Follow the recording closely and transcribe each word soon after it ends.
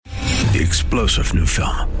The explosive new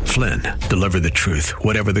film, Flynn, deliver the truth,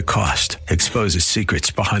 whatever the cost, exposes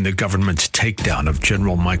secrets behind the government's takedown of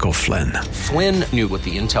General Michael Flynn. Flynn knew what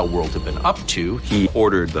the intel world had been up to. He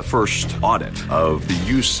ordered the first audit of the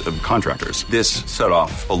use of contractors. This set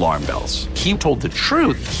off alarm bells. He told the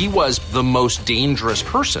truth. He was the most dangerous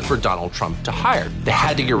person for Donald Trump to hire. They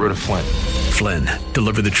had to get rid of Flynn. Flynn,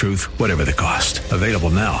 deliver the truth, whatever the cost. Available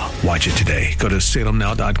now. Watch it today. Go to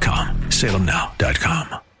salemnow.com.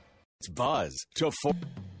 salemnow.com. It's Buzz.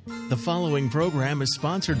 The following program is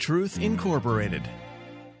sponsored Truth Incorporated.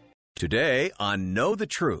 Today on Know the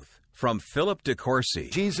Truth from Philip DeCourcy.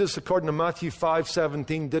 Jesus, according to Matthew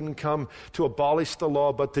 5:17, didn't come to abolish the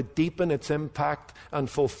law, but to deepen its impact and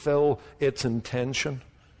fulfill its intention.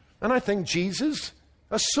 And I think Jesus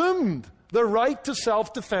assumed the right to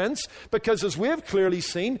self-defense, because as we have clearly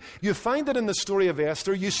seen, you find it in the story of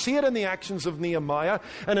Esther, you see it in the actions of Nehemiah,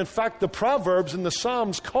 and in fact the Proverbs and the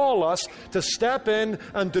Psalms call us to step in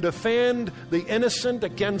and to defend the innocent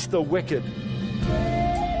against the wicked.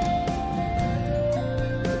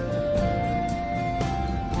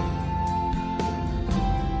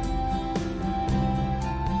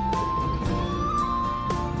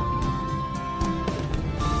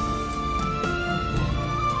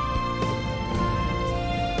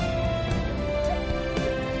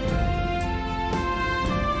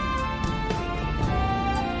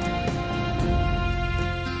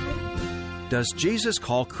 Does Jesus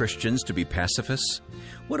call Christians to be pacifists?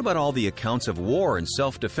 What about all the accounts of war and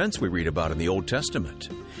self-defense we read about in the Old Testament?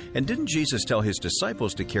 And didn't Jesus tell his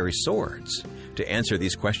disciples to carry swords? To answer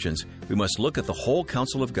these questions, we must look at the whole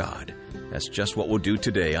counsel of God. That's just what we'll do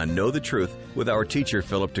today on Know the Truth with our teacher,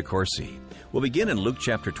 Philip DeCourcy. We'll begin in Luke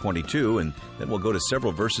chapter 22, and then we'll go to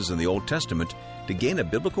several verses in the Old Testament to gain a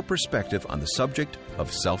biblical perspective on the subject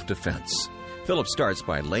of self-defense. Philip starts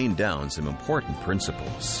by laying down some important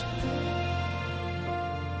principles.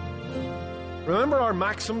 Remember our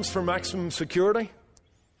maxims for maximum security?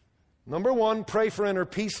 Number 1, pray for inner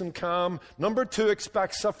peace and calm. Number 2,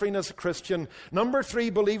 expect suffering as a Christian. Number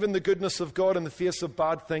 3, believe in the goodness of God in the face of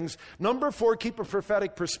bad things. Number 4, keep a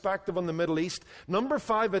prophetic perspective on the Middle East. Number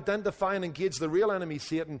 5, identify and engage the real enemy,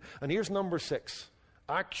 Satan. And here's number 6,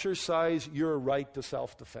 exercise your right to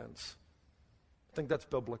self-defense. I think that's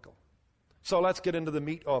biblical. So let's get into the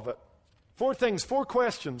meat of it. 4 things, 4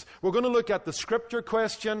 questions. We're going to look at the Scripture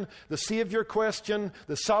question, the Savior question,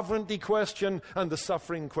 the sovereignty question, and the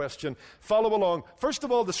suffering question. Follow along. First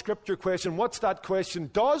of all, the Scripture question. What's that question?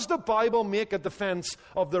 Does the Bible make a defense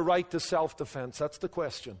of the right to self-defense? That's the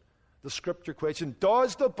question. The Scripture question.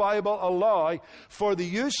 Does the Bible allow for the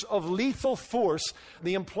use of lethal force,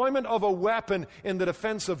 the employment of a weapon in the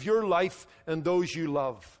defense of your life and those you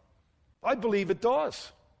love? I believe it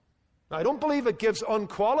does. I don't believe it gives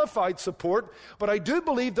unqualified support, but I do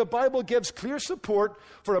believe the Bible gives clear support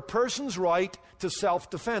for a person's right to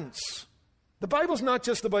self-defense. The Bible's not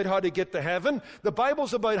just about how to get to heaven. The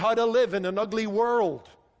Bible's about how to live in an ugly world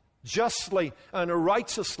justly and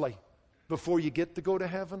righteously before you get to go to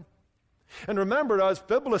heaven. And remember, as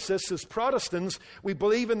biblicists, as Protestants, we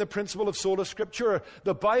believe in the principle of sola scriptura.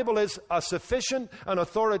 The Bible is a sufficient and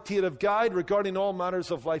authoritative guide regarding all matters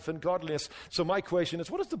of life and godliness. So my question is,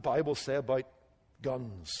 what does the Bible say about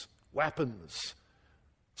guns, weapons,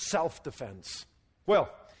 self-defense? Well,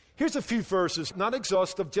 here's a few verses, not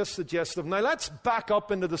exhaustive, just suggestive. Now let's back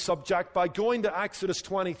up into the subject by going to Exodus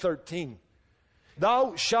 20:13.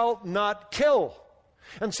 Thou shalt not kill.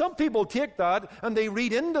 And some people take that and they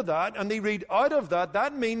read into that and they read out of that.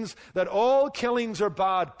 That means that all killings are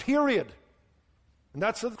bad, period. And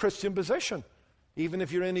that's the Christian position. Even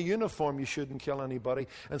if you're in a uniform, you shouldn't kill anybody.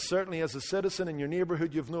 And certainly as a citizen in your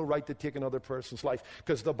neighborhood, you have no right to take another person's life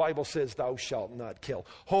because the Bible says thou shalt not kill.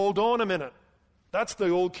 Hold on a minute. That's the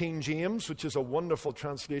old King James, which is a wonderful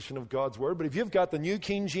translation of God's Word. But if you've got the New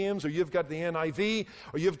King James, or you've got the NIV,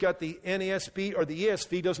 or you've got the NASB, or the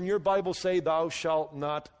ESV, doesn't your Bible say, thou shalt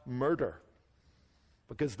not murder?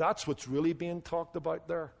 Because that's what's really being talked about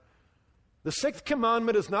there. The 6th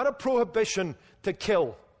commandment is not a prohibition to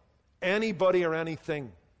kill anybody or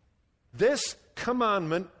anything. This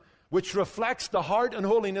commandment, which reflects the heart and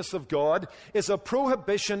holiness of God, is a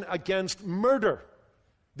prohibition against murder.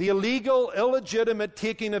 The illegal, illegitimate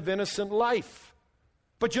taking of innocent life.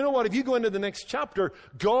 But you know what? If you go into the next chapter,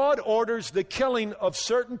 God orders the killing of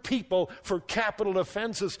certain people for capital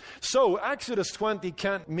offenses. So Exodus 20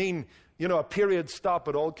 can't mean, a period stop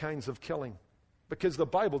at all kinds of killing. Because the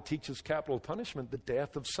Bible teaches capital punishment, the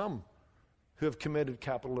death of some who have committed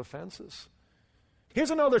capital offenses. Here's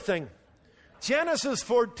another thing. Genesis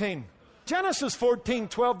 14,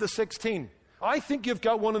 12 to 16. I think you've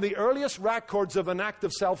got one of the earliest records of an act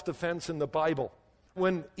of self-defense in the Bible.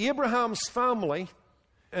 When Abraham's family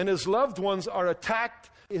and his loved ones are attacked,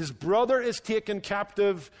 his brother is taken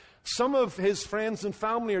captive, some of his friends and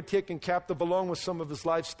family are taken captive along with some of his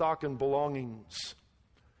livestock and belongings.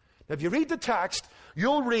 Now, if you read the text,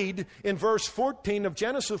 you'll read in verse 14 of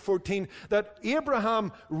Genesis 14 that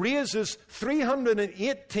Abraham raises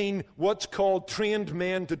 318 what's called trained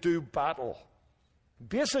men to do battle.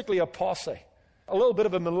 Basically a posse, a little bit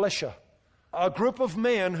of a militia. A group of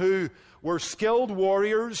men who were skilled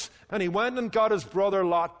warriors, and he went and got his brother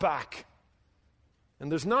Lot back.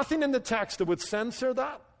 And there's nothing in the text that would censor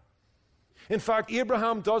that. In fact,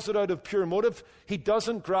 Abraham does it out of pure motive. He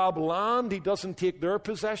doesn't grab land, he doesn't take their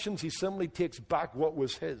possessions, he simply takes back what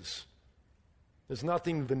was his. There's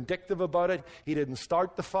nothing vindictive about it. He didn't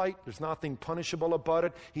start the fight. There's nothing punishable about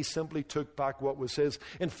it. He simply took back what was his.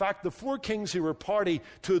 In fact, the 4 kings who were party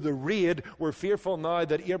to the raid were fearful now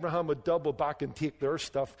that Abraham would double back and take their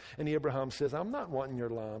stuff. And Abraham says, I'm not wanting your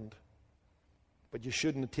land, but you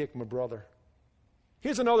shouldn't have taken my brother.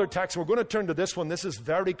 Here's another text. We're going to turn to this one. This is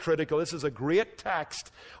very critical. This is a great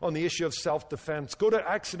text on the issue of self-defense. Go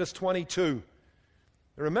to Exodus 22.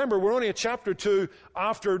 Remember, we're only at chapter 2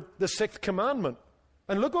 after the 6th commandment.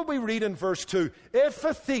 And look what we read in verse 2. If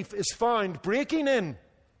a thief is found breaking in,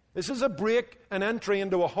 this is a break and entry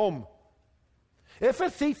into a home. If a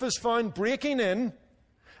thief is found breaking in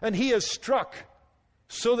and he is struck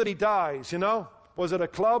so that he dies, was it a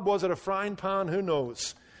club, was it a frying pan, who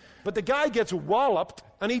knows? But the guy gets walloped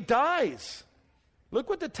and he dies. Look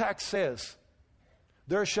what the text says.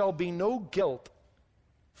 There shall be no guilt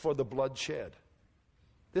for the bloodshed.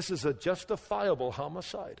 This is a justifiable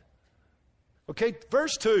homicide. Okay,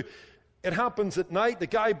 verse 2, it happens at night, the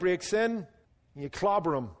guy breaks in, you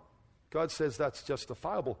clobber him. God says that's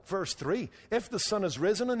justifiable. Verse 3, if the sun has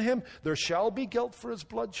risen in him, there shall be guilt for his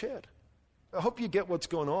bloodshed. I hope you get what's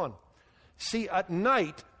going on. See, at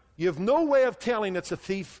night, you have no way of telling it's a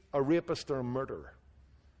thief, a rapist, or a murderer.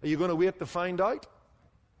 Are you going to wait to find out?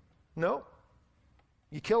 No.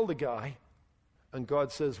 You killed the guy. And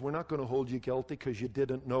God says, we're not going to hold you guilty because you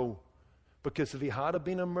didn't know. Because if he had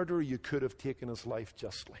been a murderer, you could have taken his life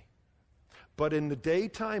justly. But in the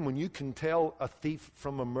daytime, when you can tell a thief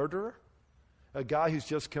from a murderer, a guy who's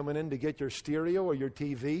just coming in to get your stereo or your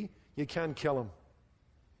TV, you can't kill him.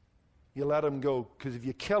 You let him go. Because if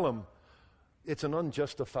you kill him, it's an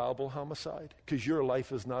unjustifiable homicide. Because your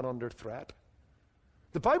life is not under threat.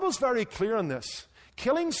 The Bible's very clear on this.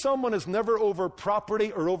 Killing someone is never over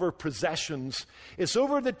property or over possessions. It's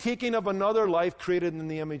over the taking of another life created in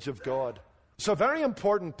the image of God. So a very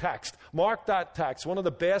important text. Mark that text, one of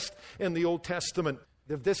the best in the Old Testament.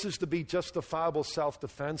 If this is to be justifiable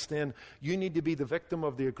self-defense, then you need to be the victim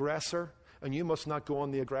of the aggressor, and you must not go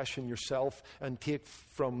on the aggression yourself and take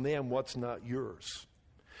from them what's not yours.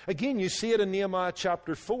 Again, you see it in Nehemiah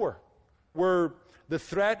chapter 4, where the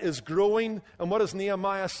threat is growing, and what does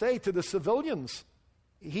Nehemiah say to the civilians?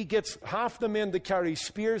 He gets half the men to carry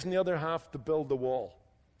spears and the other half to build the wall.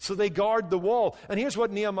 So they guard the wall. And here's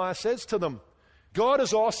what Nehemiah says to them. God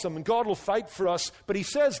is awesome and God will fight for us. But he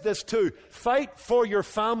says this too. Fight for your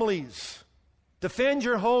families. Defend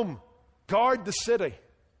your home. Guard the city.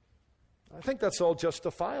 I think that's all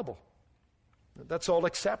justifiable. That's all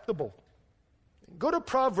acceptable. Go to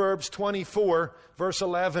Proverbs 24, verse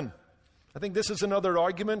 11. I think this is another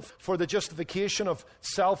argument for the justification of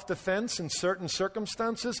self-defense in certain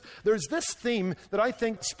circumstances. There's this theme that I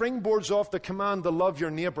think springboards off the command to love your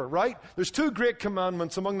neighbor, right? There's 2 great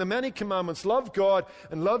commandments among the many commandments. Love God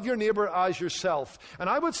and love your neighbor as yourself. And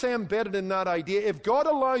I would say embedded in that idea, if God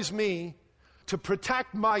allows me to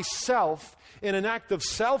protect myself in an act of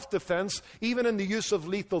self-defense, even in the use of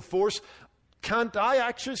lethal force, can't I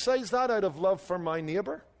exercise that out of love for my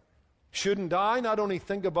neighbor? Shouldn't I not only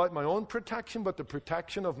think about my own protection, but the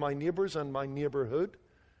protection of my neighbors and my neighborhood?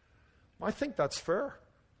 I think that's fair.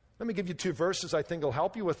 Let me give you 2 verses I think will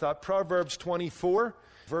help you with that. Proverbs 24,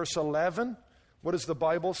 verse 11. What does the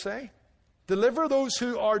Bible say? Deliver those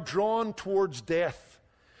who are drawn towards death,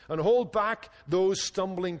 and hold back those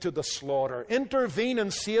stumbling to the slaughter. Intervene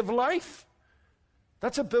and save life.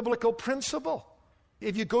 That's a biblical principle.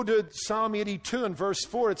 If you go to Psalm 82 and verse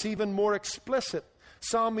 4, it's even more explicit.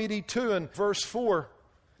 Psalm 82 and verse 4.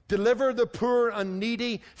 Deliver the poor and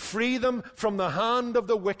needy, free them from the hand of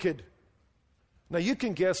the wicked. Now you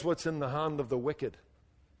can guess what's in the hand of the wicked.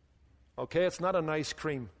 Okay, it's not an ice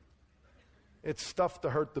cream. It's stuff to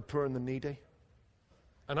hurt the poor and the needy.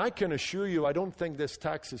 And I can assure you, I don't think this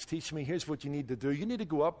text is teaching me, here's what you need to do. You need to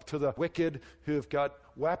go up to the wicked who have got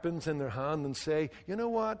weapons in their hand and say, you know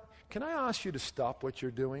what, can I ask you to stop what you're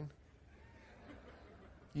doing?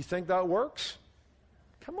 You think that works?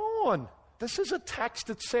 Come on. This is a text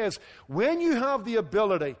that says, when you have the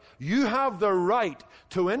ability, you have the right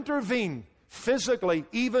to intervene physically,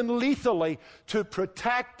 even lethally, to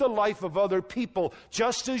protect the life of other people,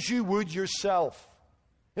 just as you would yourself.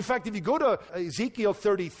 In fact, if you go to Ezekiel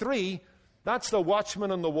 33, that's the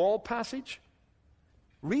watchman on the wall passage.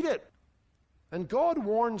 Read it. And God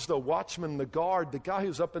warns the watchman, the guard, the guy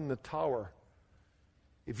who's up in the tower,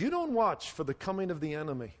 if you don't watch for the coming of the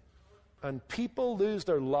enemy, and people lose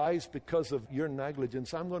their lives because of your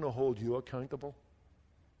negligence, I'm going to hold you accountable.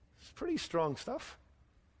 It's pretty strong stuff.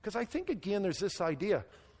 Because I think, again, there's this idea.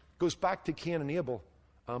 It goes back to Cain and Abel.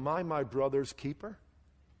 Am I my brother's keeper?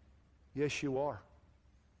 Yes, you are.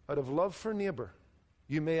 Out of love for neighbor,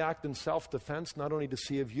 you may act in self-defense, not only to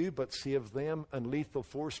save you, but save them, and lethal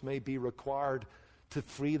force may be required to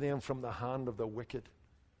free them from the hand of the wicked.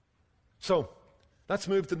 So, let's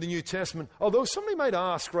move to the New Testament. Although somebody might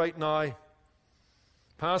ask right now,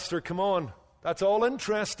 Pastor, come on, that's all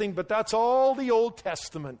interesting, but that's all the Old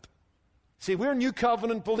Testament. See, we're New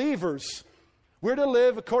Covenant believers. We're to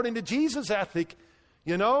live according to Jesus' ethic.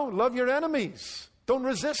 You know, love your enemies. Don't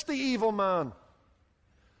resist the evil man.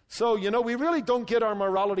 So, you know, we really don't get our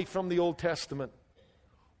morality from the Old Testament.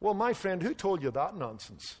 Well, my friend, who told you that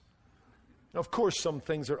nonsense? Of course, some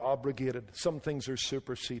things are abrogated. Some things are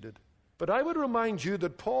superseded. But I would remind you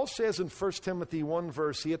that Paul says in 1 Timothy 1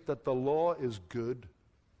 verse 8 that the law is good.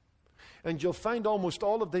 And you'll find almost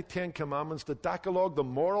all of the Ten Commandments, the Decalogue, the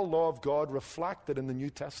moral law of God, reflected in the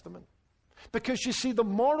New Testament. Because you see, the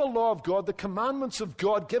moral law of God, the commandments of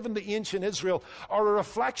God given to ancient Israel, are a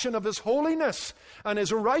reflection of His holiness and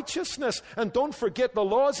His righteousness. And don't forget, the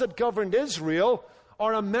laws that governed Israel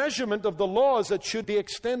are a measurement of the laws that should be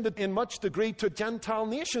extended in much degree to Gentile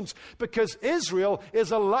nations, because Israel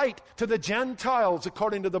is a light to the Gentiles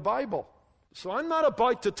according to the Bible. So I'm not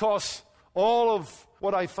about to toss all of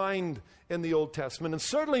what I find in the Old Testament, and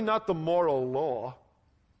certainly not the moral law.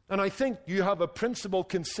 And I think you have a principle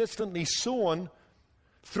consistently sown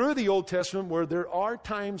through the Old Testament where there are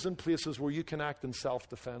times and places where you can act in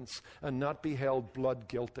self-defense and not be held blood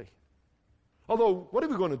guilty. Although, what are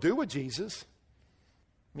we going to do with Jesus?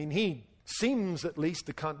 I mean, He seems at least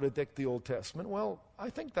to contradict the Old Testament. Well, I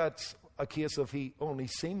think that's a case of He only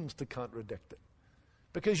seems to contradict it.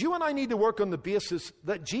 Because you and I need to work on the basis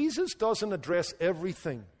that Jesus doesn't address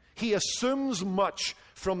everything. He assumes much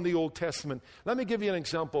from the Old Testament. Let me give you an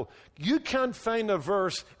example. You can't find a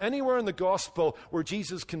verse anywhere in the Gospel where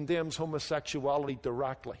Jesus condemns homosexuality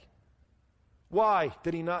directly. Why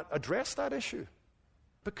did He not address that issue?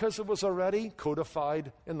 Because it was already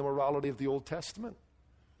codified in the morality of the Old Testament.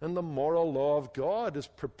 And the moral law of God is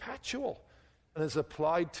perpetual and is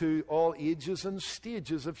applied to all ages and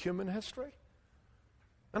stages of human history.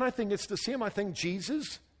 And I think it's the same. I think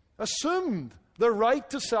Jesus assumed the right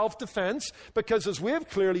to self-defense because, as we have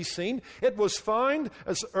clearly seen, it was found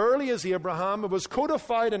as early as Abraham. It was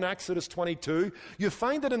codified in Exodus 22. You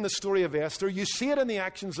find it in the story of Esther. You see it in the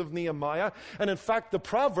actions of Nehemiah. And in fact, the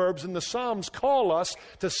Proverbs and the Psalms call us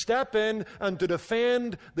to step in and to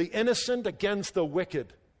defend the innocent against the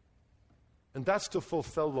wicked. And that's to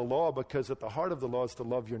fulfill the law, because at the heart of the law is to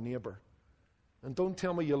love your neighbor. And don't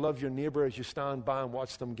tell me you love your neighbor as you stand by and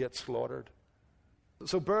watch them get slaughtered.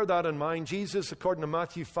 So bear that in mind. Jesus, according to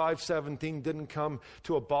Matthew 5:17, didn't come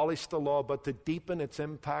to abolish the law, but to deepen its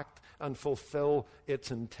impact and fulfill its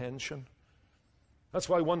intention. That's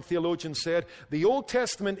why one theologian said, the Old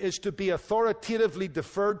Testament is to be authoritatively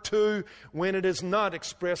deferred to when it is not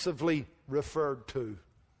expressively referred to.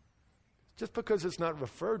 Just because it's not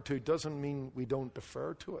referred to doesn't mean we don't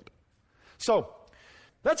defer to it. So,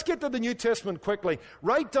 let's get to the New Testament quickly.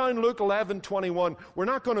 Write down Luke 11:21. We're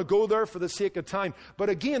not going to go there for the sake of time. But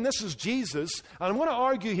again, this is Jesus. And I'm going to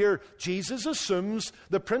argue here, Jesus assumes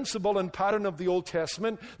the principle and pattern of the Old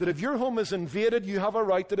Testament that if your home is invaded, you have a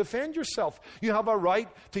right to defend yourself. You have a right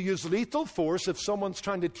to use lethal force if someone's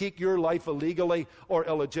trying to take your life illegally or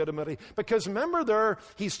illegitimately. Because remember there,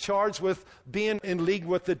 he's charged with being in league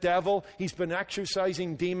with the devil. He's been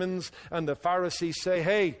exorcising demons. And the Pharisees say,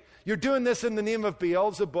 hey, you're doing this in the name of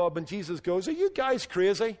Beelzebub. And Jesus goes, are you guys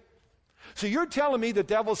crazy? So you're telling me the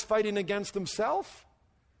devil's fighting against himself?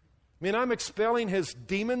 I mean, I'm expelling his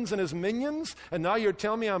demons and his minions, and now you're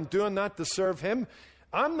telling me I'm doing that to serve him?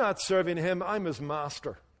 I'm not serving him, I'm his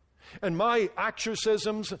master. And my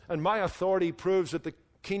exorcisms and my authority proves that the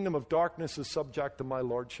kingdom of darkness is subject to my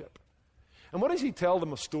lordship. And what does he tell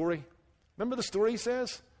them? A story. Remember the story he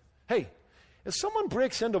says? Hey, if someone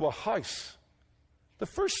breaks into a house, the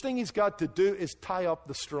first thing he's got to do is tie up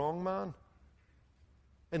the strong man.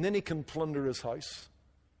 And then he can plunder his house.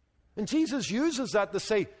 And Jesus uses that to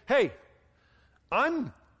say, hey,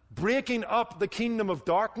 I'm breaking up the kingdom of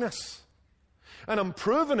darkness. And I'm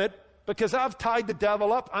proving it because I've tied the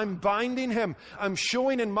devil up. I'm binding him. I'm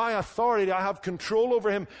showing in my authority I have control over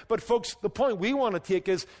him. But folks, the point we want to take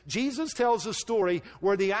is Jesus tells a story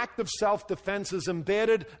where the act of self-defense is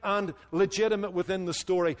embedded and legitimate within the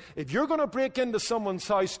story. If you're going to break into someone's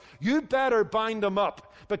house, you better bind him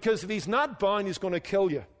up. Because if he's not bound, he's going to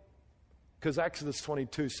kill you. Because Exodus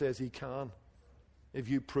 22 says he can if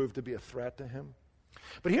you prove to be a threat to him.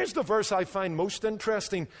 But here's the verse I find most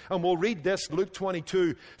interesting, and we'll read this, Luke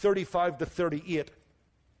 22, 35 to 38.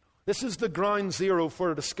 This is the ground zero for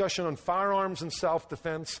a discussion on firearms and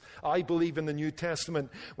self-defense, I believe, in the New Testament.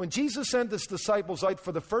 When Jesus sent his disciples out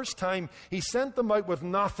for the first time, he sent them out with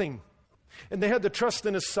nothing. And they had to trust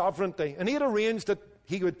in his sovereignty. And he had arranged that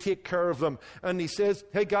he would take care of them. And he says,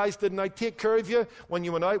 hey guys, didn't I take care of you when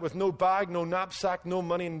you went out with no bag, no knapsack, no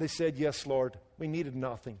money? And they said, yes, Lord, we needed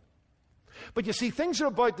nothing. But you see, things are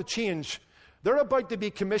about to change. They're about to be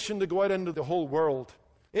commissioned to go out into the whole world.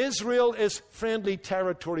 Israel is friendly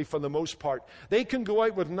territory for the most part. They can go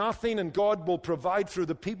out with nothing, and God will provide through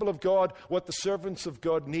the people of God what the servants of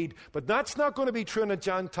God need. But that's not going to be true in a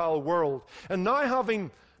Gentile world. And now,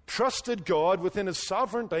 having trusted God within his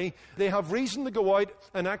sovereignty, they have reason to go out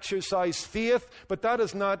and exercise faith, but that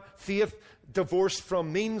is not faith divorced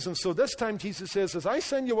from means. And so this time Jesus says, as I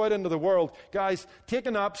send you out into the world, guys, take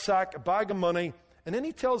a knapsack, a bag of money, and then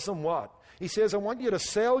he tells them what? He says, I want you to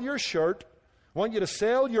sell your shirt, I want you to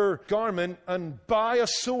sell your garment and buy a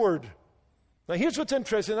sword. Now here's what's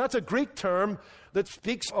interesting. That's a Greek term that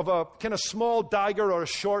speaks of a kind of small dagger or a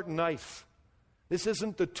short knife. This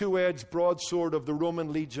isn't the two-edged broadsword of the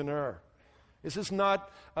Roman legionnaire. This is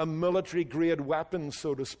not a military-grade weapon,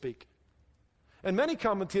 so to speak. And many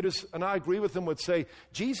commentators, and I agree with them, would say,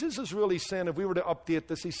 Jesus is really saying, if we were to update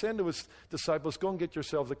this, he's saying to his disciples, go and get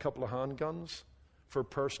yourselves a couple of handguns for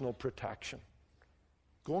personal protection.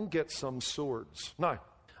 Go and get some swords. Now,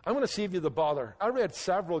 I'm going to save you the bother. I read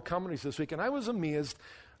several commentaries this week, and I was amazed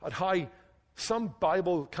at how some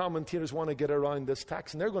Bible commentators want to get around this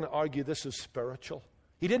text, and they're going to argue this is spiritual.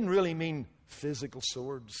 He didn't really mean physical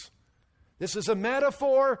swords. This is a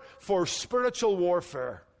metaphor for spiritual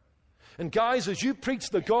warfare. And guys, as you preach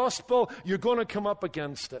the gospel, you're going to come up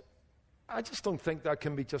against it. I just don't think that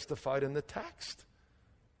can be justified in the text.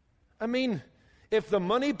 I mean, if the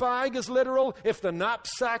money bag is literal, if the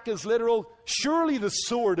knapsack is literal, surely the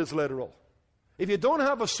sword is literal. If you don't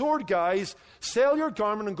have a sword, guys, sell your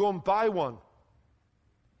garment and go and buy one.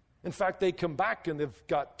 In fact, they come back and they've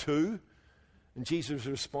got two. And Jesus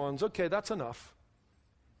responds, okay, that's enough.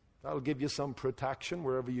 That'll give you some protection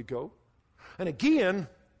wherever you go. And again,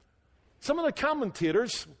 some of the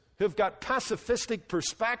commentators who've got pacifistic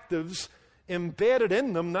perspectives embedded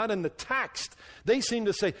in them, not in the text, they seem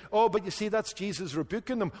to say, oh, but you see, that's Jesus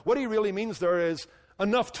rebuking them. What he really means there is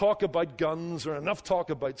enough talk about guns or enough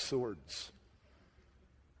talk about swords.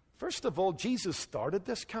 First of all, Jesus started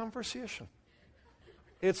this conversation.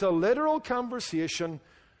 It's a literal conversation.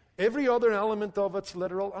 Every other element of it's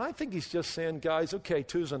literal. And I think he's just saying, guys, okay,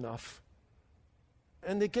 two's enough.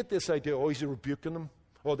 And they get this idea, oh, he's rebuking them.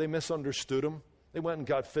 Oh, they misunderstood him. They went and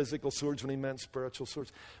got physical swords when he meant spiritual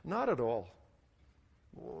swords. Not at all.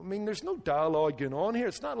 I mean, there's no dialogue going on here.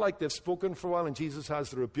 It's not like they've spoken for a while and Jesus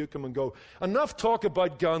has to rebuke them and go, enough talk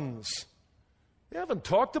about guns. They haven't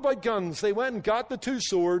talked about guns. They went and got the two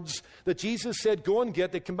swords that Jesus said, go and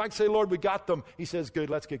get. They come back and say, Lord, we got them. He says, good,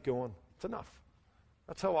 let's get going. It's enough.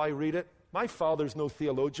 That's how I read it. My father's no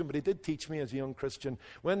theologian, but he did teach me as a young Christian,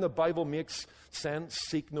 when the Bible makes sense,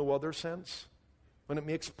 seek no other sense. When it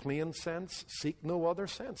makes plain sense, seek no other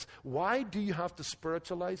sense. Why do you have to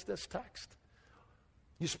spiritualize this text?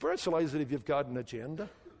 You spiritualize it if you've got an agenda.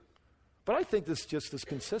 But I think this just is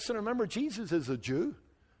consistent. Remember, Jesus is a Jew.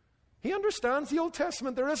 He understands the Old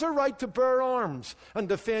Testament. There is a right to bear arms and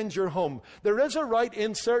defend your home. There is a right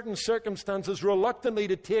in certain circumstances reluctantly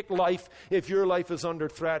to take life if your life is under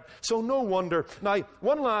threat. So no wonder. Now,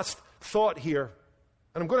 one last thought here,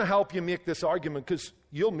 and I'm going to help you make this argument because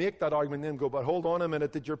you'll make that argument and then go, but hold on a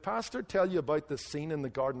minute. Did your pastor tell you about the scene in the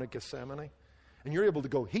Garden of Gethsemane? And you're able to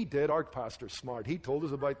go, he did. Our pastor's smart. He told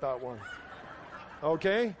us about that one.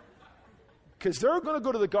 Okay? Because they're going to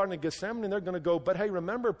go to the Garden of Gethsemane and they're going to go, but hey,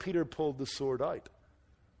 remember Peter pulled the sword out.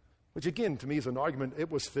 Which again, to me is an argument.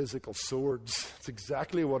 It was physical swords. It's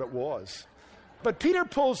exactly what it was. But Peter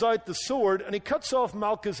pulls out the sword and he cuts off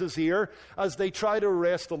Malchus's ear as they try to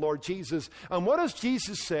arrest the Lord Jesus. And what does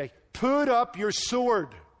Jesus say? Put up your sword.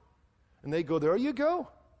 And they go, there you go.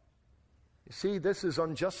 See, this is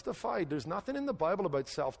unjustified. There's nothing in the Bible about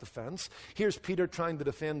self-defense. Here's Peter trying to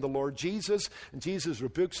defend the Lord Jesus, and Jesus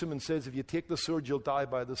rebukes him and says, if you take the sword, you'll die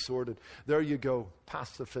by the sword. And there you go.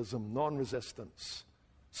 Pacifism, non-resistance.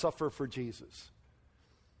 Suffer for Jesus.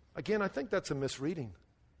 Again, I think that's a misreading.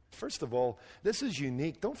 First of all, this is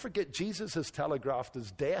unique. Don't forget, Jesus has telegraphed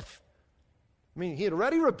his death. I mean, he had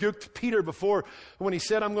already rebuked Peter before when he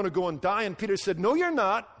said, I'm going to go and die. And Peter said, no, you're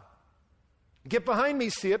not. Get behind me,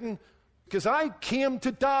 Satan. Because I came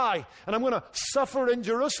to die, and I'm going to suffer in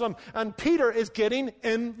Jerusalem. And Peter is getting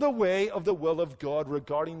in the way of the will of God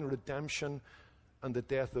regarding the redemption and the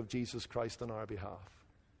death of Jesus Christ on our behalf.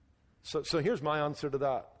 So here's my answer to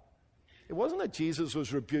that. It wasn't that Jesus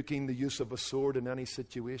was rebuking the use of a sword in any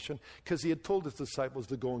situation, because he had told his disciples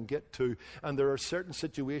to go and get two. And there are certain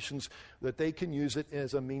situations that they can use it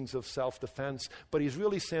as a means of self-defense. But he's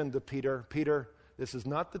really saying to Peter, Peter, this is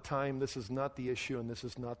not the time, this is not the issue, and this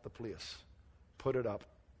is not the place. Put it up.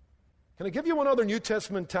 Can I give you one other New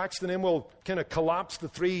Testament text, and then we'll kind of collapse the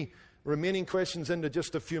three remaining questions into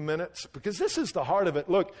just a few minutes? Because this is the heart of it.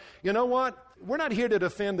 Look, you know what? We're not here to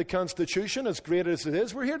defend the Constitution, as great as it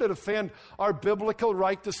is. We're here to defend our biblical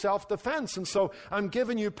right to self-defense. And so I'm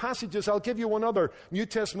giving you passages. I'll give you one other New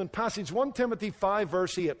Testament passage, 1 Timothy 5,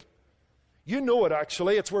 verse 8. You know it,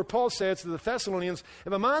 actually. It's where Paul says to the Thessalonians,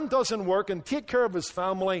 if a man doesn't work and take care of his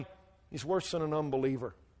family, he's worse than an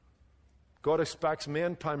unbeliever. God expects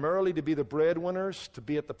men primarily to be the breadwinners, to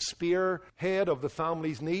be at the spearhead of the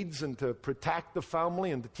family's needs, and to protect the family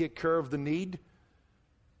and to take care of the need,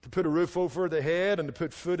 to put a roof over the head and to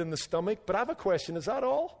put food in the stomach. But I have a question, is that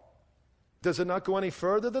all? Does it not go any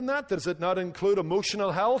further than that? Does it not include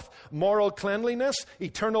emotional health, moral cleanliness,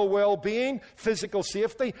 eternal well-being, physical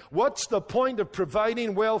safety? What's the point of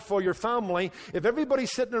providing well for your family if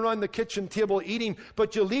everybody's sitting around the kitchen table eating,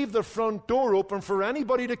 but you leave the front door open for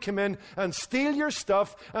anybody to come in and steal your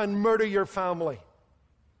stuff and murder your family?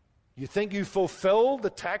 You think you fulfill the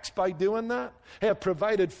text by doing that? Hey, I've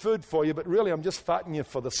provided food for you, but really I'm just fattening you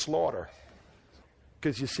for the slaughter.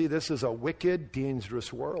 Because you see, this is a wicked,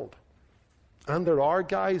 dangerous world. And there are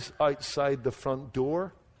guys outside the front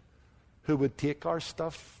door who would take our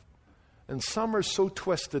stuff. And some are so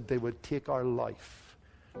twisted they would take our life.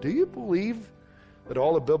 Do you believe that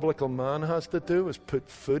all a biblical man has to do is put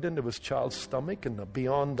food into his child's stomach, and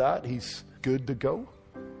beyond that he's good to go?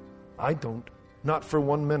 I don't. Not for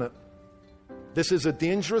 1 minute. This is a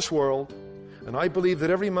dangerous world, and I believe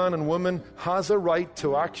that every man and woman has a right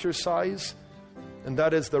to exercise, and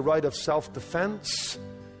that is the right of self-defense.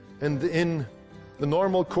 And in the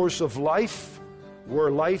normal course of life,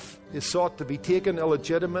 where life is sought to be taken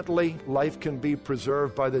illegitimately, life can be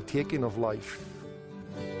preserved by the taking of life.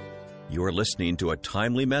 You are listening to a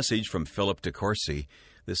timely message from Philip DeCourcy.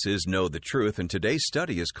 This is Know the Truth, and today's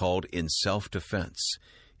study is called In Self-Defense.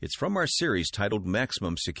 It's from our series titled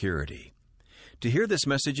Maximum Security. To hear this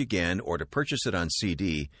message again or to purchase it on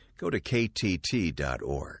CD, go to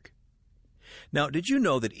ktt.org. Now, did you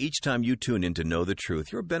know that each time you tune in to Know the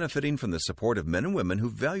Truth, you're benefiting from the support of men and women who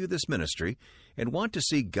value this ministry and want to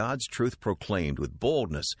see God's truth proclaimed with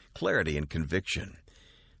boldness, clarity, and conviction?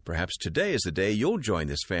 Perhaps today is the day you'll join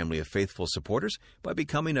this family of faithful supporters by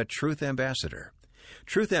becoming a Truth Ambassador.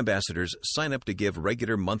 Truth Ambassadors sign up to give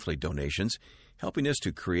regular monthly donations, helping us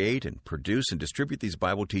to create and produce and distribute these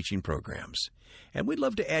Bible teaching programs. And we'd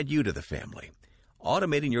love to add you to the family.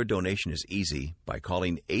 Automating your donation is easy by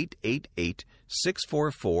calling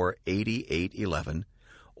 888-644-8811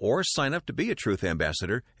 or sign up to be a Truth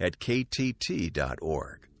Ambassador at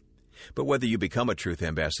ktt.org. But whether you become a Truth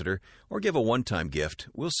Ambassador or give a one-time gift,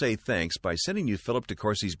 we'll say thanks by sending you Philip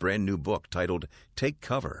DeCourcy's brand new book titled Take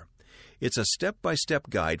Cover. It's a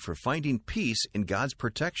step-by-step guide for finding peace in God's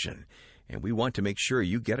protection, and we want to make sure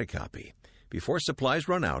you get a copy. Before supplies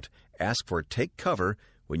run out, ask for Take Cover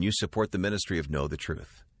when you support the ministry of Know the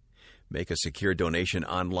Truth. Make a secure donation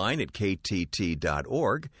online at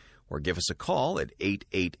ktt.org or give us a call at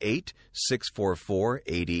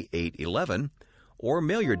 888-644-8811 or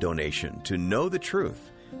mail your donation to Know the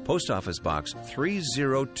Truth, Post Office Box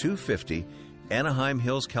 30250, Anaheim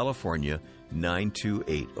Hills, California,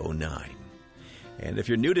 92809. And if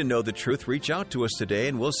you're new to Know the Truth, reach out to us today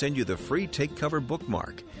and we'll send you the free Take Cover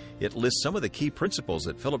bookmark. It lists some of the key principles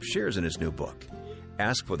that Philip shares in his new book.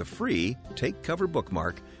 Ask for the free Take Cover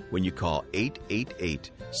bookmark when you call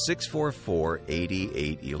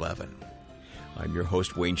 888-644-8811. I'm your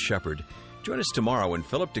host, Wayne Shepherd. Join us tomorrow when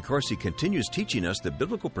Philip DeCourcy continues teaching us the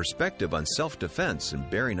biblical perspective on self-defense and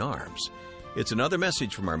bearing arms. It's another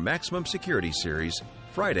message from our Maximum Security series,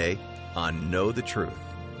 Friday on Know the Truth.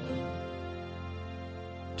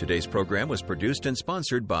 Today's program was produced and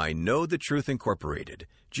sponsored by Know the Truth Incorporated.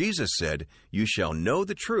 Jesus said, "You shall know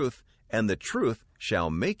the truth, and the truth shall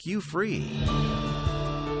make you free."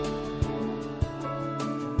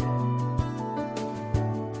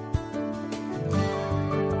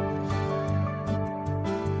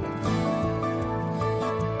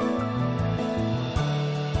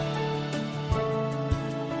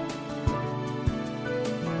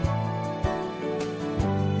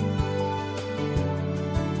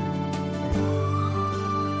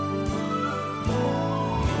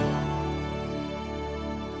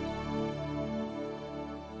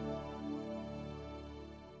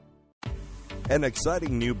 An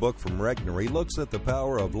exciting new book from Regnery looks at the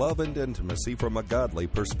power of love and intimacy from a godly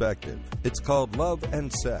perspective. It's called Love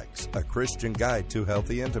and Sex, a Christian guide to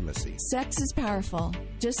healthy intimacy. Sex is powerful.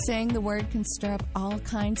 Just saying the word can stir up all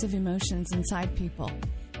kinds of emotions inside people.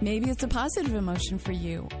 Maybe it's a positive emotion for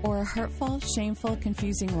you, or a hurtful, shameful,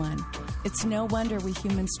 confusing one. It's no wonder we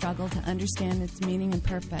humans struggle to understand its meaning and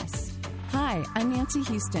purpose. Hi, I'm Nancy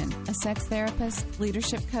Houston, a sex therapist,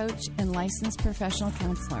 leadership coach, and licensed professional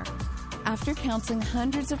counselor. After counseling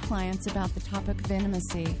hundreds of clients about the topic of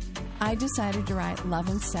intimacy, I decided to write Love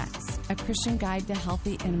and Sex, a Christian guide to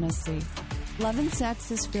healthy intimacy. Love and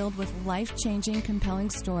Sex is filled with life-changing,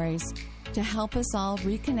 compelling stories to help us all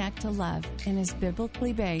reconnect to love and is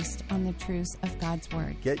biblically based on the truths of God's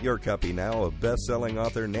Word. Get your copy now of best-selling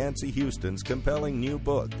author Nancy Houston's compelling new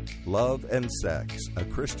book, Love and Sex, a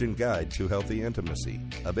Christian guide to healthy intimacy.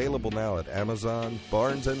 Available now at Amazon,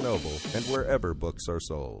 Barnes & Noble, and wherever books are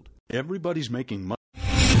sold. Everybody's making money.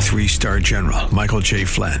 3-star General Michael J.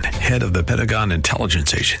 Flynn, head of the Pentagon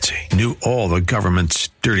Intelligence Agency, knew all the government's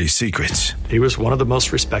dirty secrets. He was one of the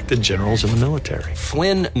most respected generals in the military.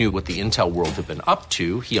 Flynn knew what the intel world had been up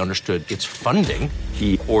to. He understood its funding.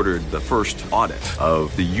 He ordered the first audit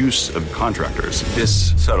of the use of contractors.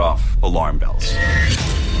 This set off alarm bells.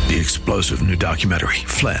 The explosive new documentary,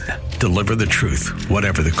 Flynn, Deliver the Truth,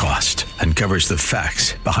 Whatever the Cost, uncovers the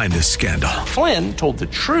facts behind this scandal. Flynn told the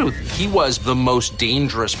truth. He was the most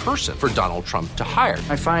dangerous person for Donald Trump to hire.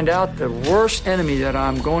 I find out the worst enemy that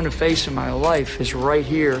I'm going to face in my life is right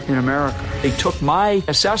here in America. They took my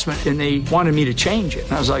assessment and they wanted me to change it.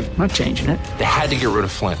 And I was like, I'm not changing it. They had to get rid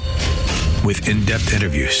of Flynn. With in-depth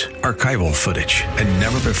interviews, archival footage, and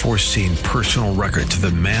never-before-seen personal records of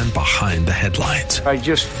the man behind the headlines. I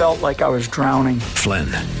just felt like I was drowning. Flynn,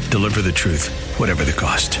 Deliver the Truth, Whatever the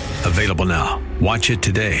Cost. Available now. Watch it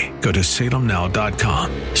today. Go to salemnow.com.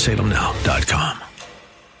 salemnow.com.